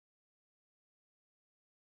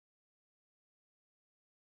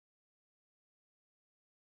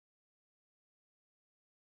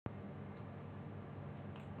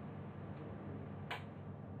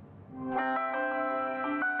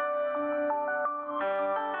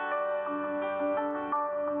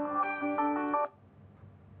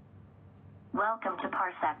Welcome to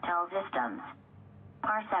Parsec Systems.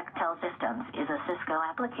 Parsec Systems is a Cisco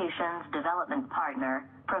applications development partner,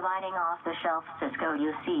 providing off-the-shelf Cisco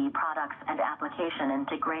UC products and application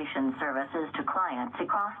integration services to clients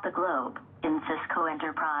across the globe, in Cisco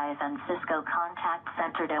Enterprise and Cisco Contact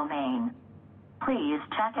Center domain. Please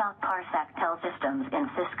check out Parsec Systems in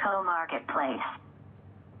Cisco Marketplace.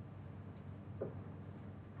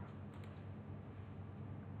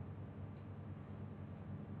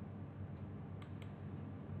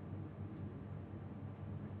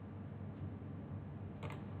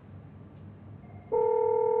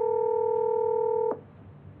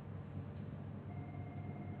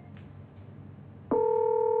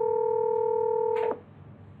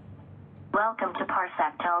 Welcome to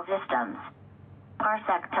Parsec Systems.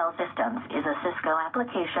 Parsec Systems is a Cisco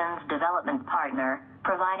applications development partner,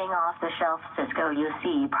 providing off-the-shelf Cisco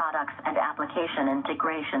UC products and application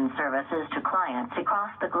integration services to clients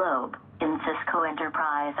across the globe, in Cisco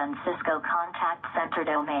Enterprise and Cisco Contact Center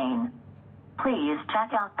domain. Please check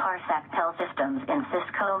out Parsec Systems in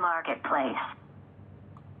Cisco Marketplace.